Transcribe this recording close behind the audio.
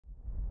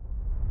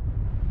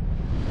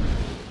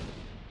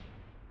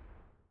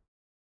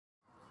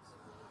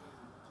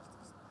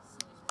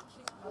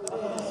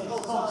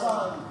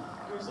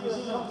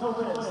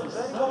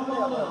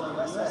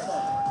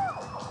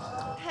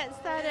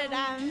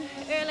started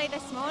early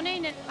this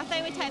morning, and I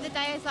think we take the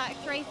day as like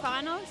 3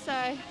 finals,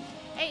 so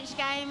each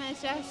game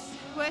is just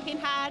working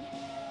hard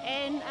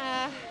and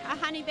a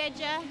honey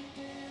badger,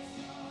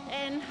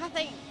 and I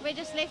think we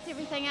just left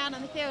everything out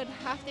on the field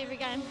after every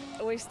game.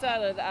 We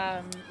started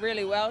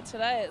really well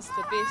today. It's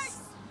the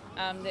best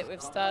that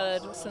we've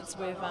started since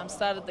we've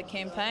started the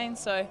campaign.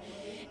 So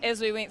as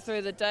we went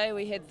through the day,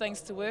 we had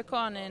things to work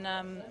on,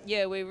 and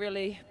yeah, we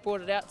really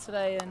brought it out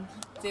today. And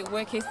the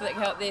work ethic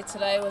out there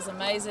today was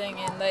amazing,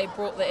 and they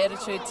brought the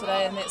attitude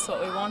today, and that's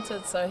what we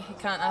wanted. So you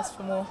can't ask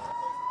for more.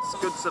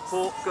 It's good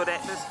support, good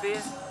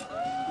atmosphere.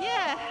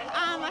 Yeah,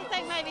 I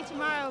think maybe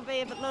tomorrow will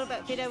be a little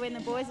bit better when the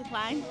boys are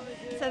playing,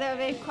 so that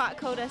will be quite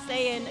cool to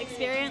see and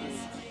experience.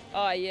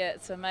 Oh yeah,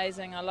 it's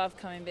amazing. I love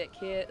coming back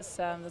here. It's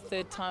the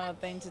 3rd time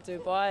I've been to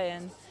Dubai,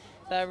 and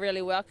they're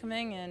really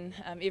welcoming, and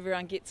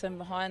everyone gets in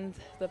behind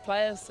the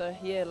players, so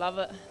yeah, love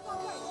it.